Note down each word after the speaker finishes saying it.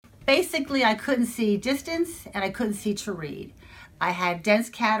Basically, I couldn't see distance and I couldn't see to read. I had dense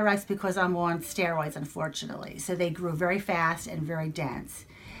cataracts because I'm on steroids, unfortunately. So they grew very fast and very dense.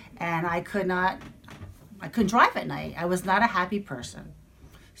 And I couldn't drive at night. I was not a happy person.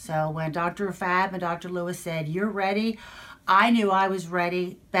 So when Dr. Fab and Dr. Lewis said, "You're ready," I knew I was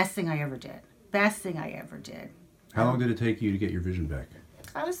ready. Best thing I ever did. Best thing I ever did. How long did it take you to get your vision back?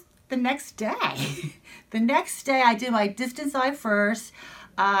 I was the next day. The next day I did my distance eye first.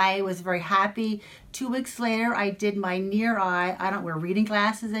 I was very happy. 2 weeks later, I did my near eye. I don't wear reading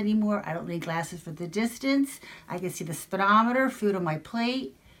glasses anymore. I don't need glasses for the distance. I can see the speedometer, food on my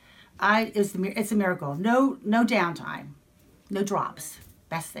plate. It's a miracle. No downtime. No drops.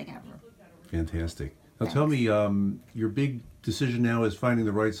 Best thing ever. Fantastic. Now Thanks. tell me, your big decision now is finding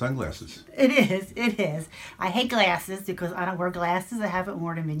the right sunglasses. It is. I hate glasses because I don't wear glasses. I haven't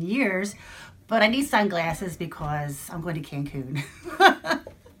worn them in years. But I need sunglasses because I'm going to Cancun.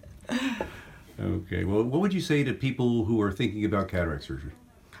 Okay. Well, what would you say to people who are thinking about cataract surgery?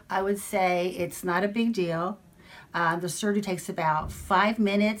 I would say it's not a big deal. The surgery takes about 5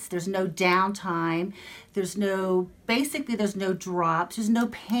 minutes. There's no downtime. There's no drops. There's no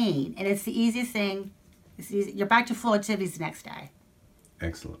pain. And it's the easiest thing. It's easy. You're back to full activities the next day.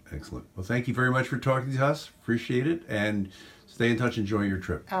 Excellent. Well, thank you very much for talking to us. Appreciate it. And stay in touch. Enjoy your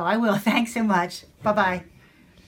trip. Oh, I will. Thanks so much. Bye-bye.